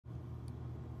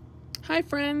Hi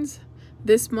friends!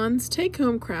 This month's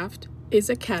take-home craft is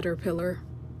a caterpillar.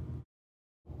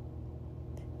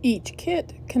 Each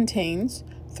kit contains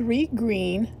 3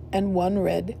 green and 1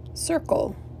 red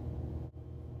circle,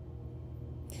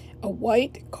 a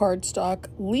white cardstock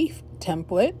leaf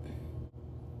template,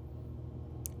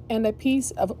 and a piece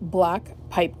of black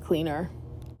pipe cleaner.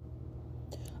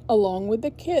 Along with the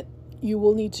kit, you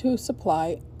will need to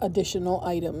supply additional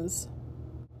items: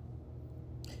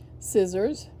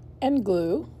 scissors and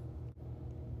glue,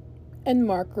 and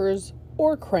markers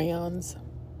or crayons.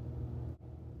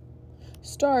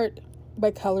 Start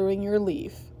by coloring your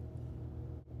leaf.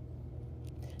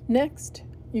 Next,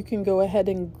 you can go ahead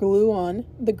and glue on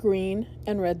the green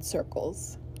and red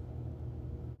circles.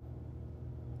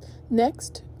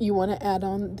 Next, you want to add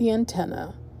on the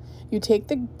antenna. You take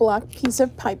the black piece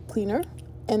of pipe cleaner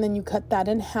and then you cut that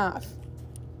in half.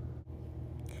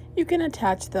 You can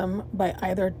attach them by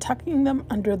either tucking them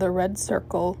under the red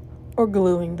circle or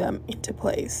gluing them into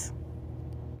place.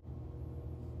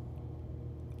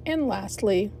 And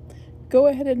lastly, go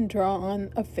ahead and draw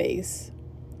on a face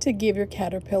to give your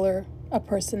caterpillar a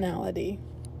personality.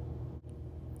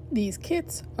 These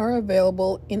kits are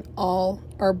available in all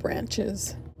our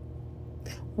branches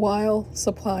while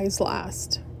supplies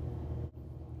last.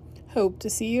 Hope to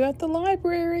see you at the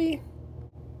library.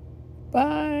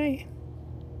 Bye.